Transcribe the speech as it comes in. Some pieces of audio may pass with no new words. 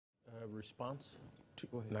response?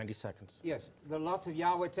 90 seconds. Yes, there are lots of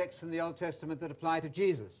Yahweh texts in the Old Testament that apply to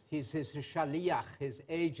Jesus. He's his shaliach, his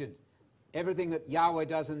agent. Everything that Yahweh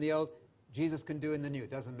does in the Old, Jesus can do in the New. It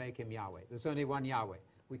doesn't make him Yahweh. There's only one Yahweh.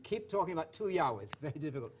 We keep talking about two Yahwehs. Very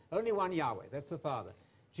difficult. Only one Yahweh. That's the Father.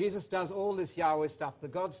 Jesus does all this Yahweh stuff, the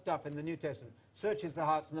God stuff in the New Testament, searches the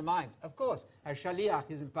hearts and the minds. Of course, as shaliach,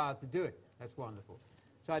 he's empowered to do it. That's wonderful.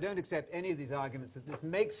 So I don't accept any of these arguments that this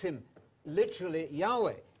makes him literally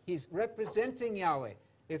Yahweh. He's representing Yahweh.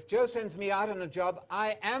 If Joe sends me out on a job,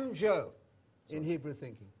 I am Joe in Hebrew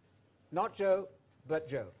thinking. Not Joe, but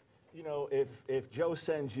Joe. You know, if Joe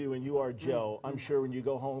sends you and you are Joe, I'm sure when you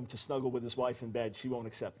go home to snuggle with his wife in bed, she won't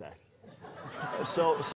accept that. So